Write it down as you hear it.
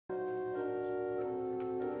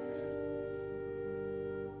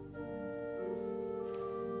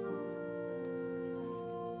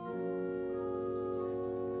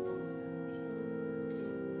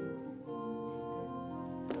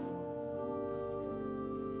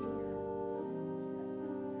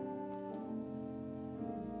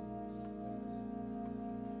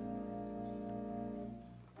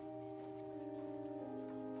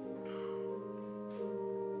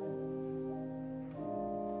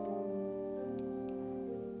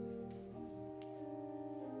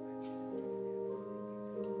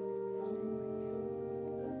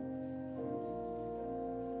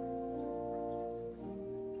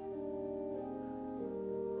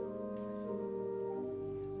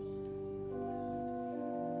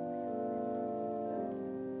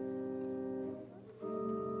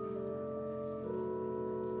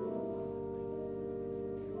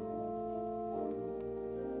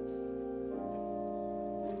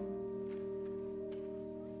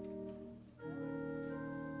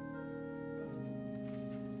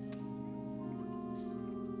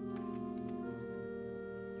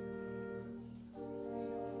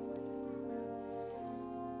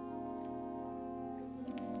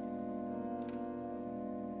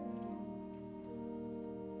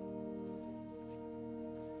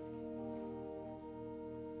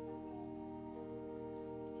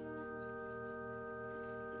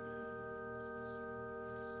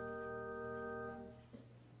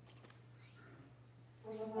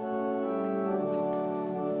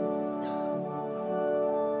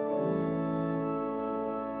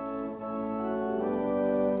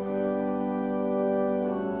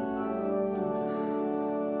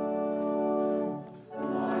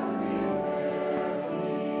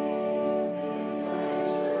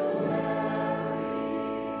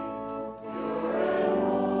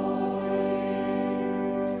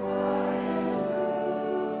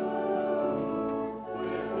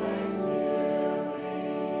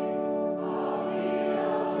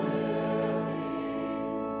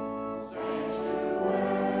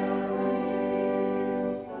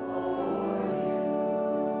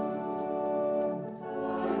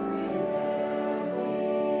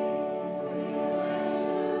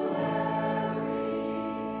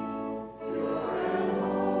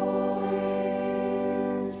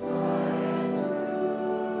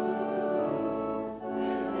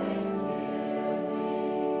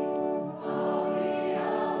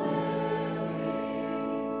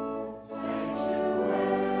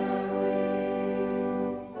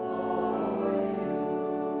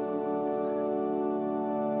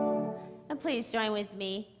please join with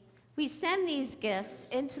me. We send these gifts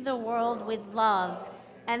into the world with love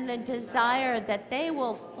and the desire that they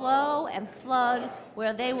will flow and flood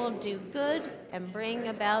where they will do good and bring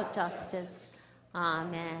about justice.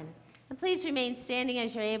 Amen. And please remain standing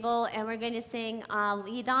as you're able, and we're going to sing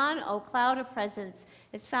Lead On, O Cloud of Presence.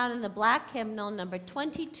 It's found in the black hymnal, number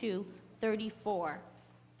 2234.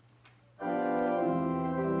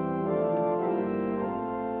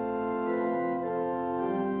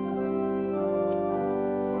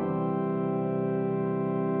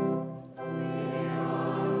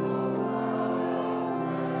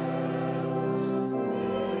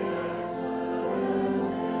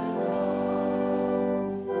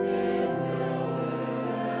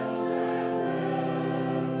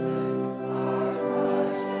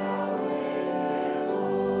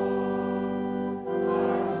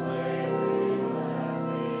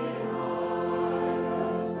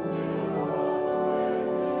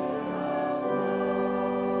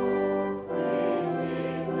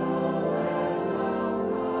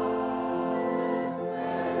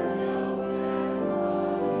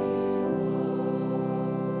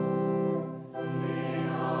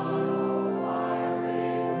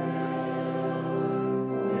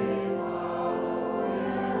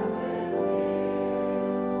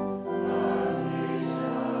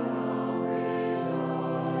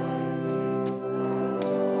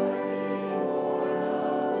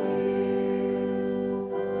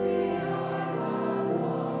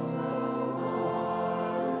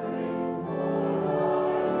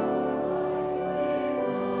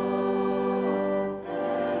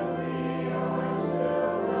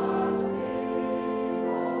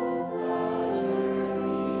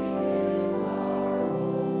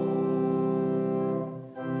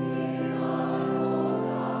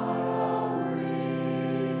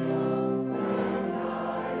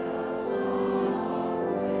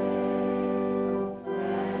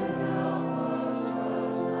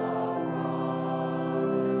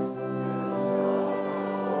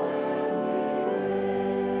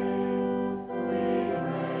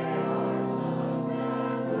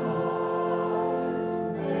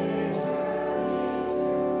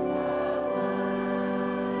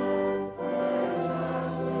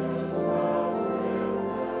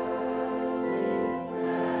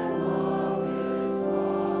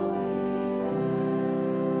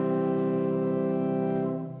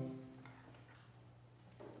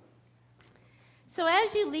 So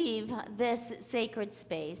as you leave this sacred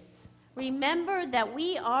space, remember that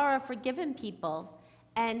we are a forgiven people,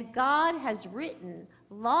 and God has written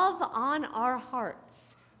love on our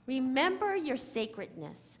hearts. Remember your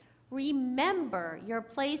sacredness. Remember your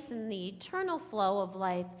place in the eternal flow of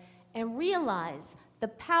life, and realize the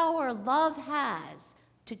power love has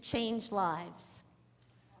to change lives.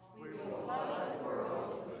 We will flood the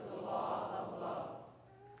world with the law of love.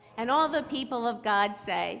 And all the people of God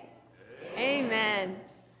say, Amen.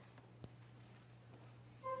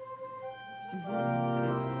 Amen.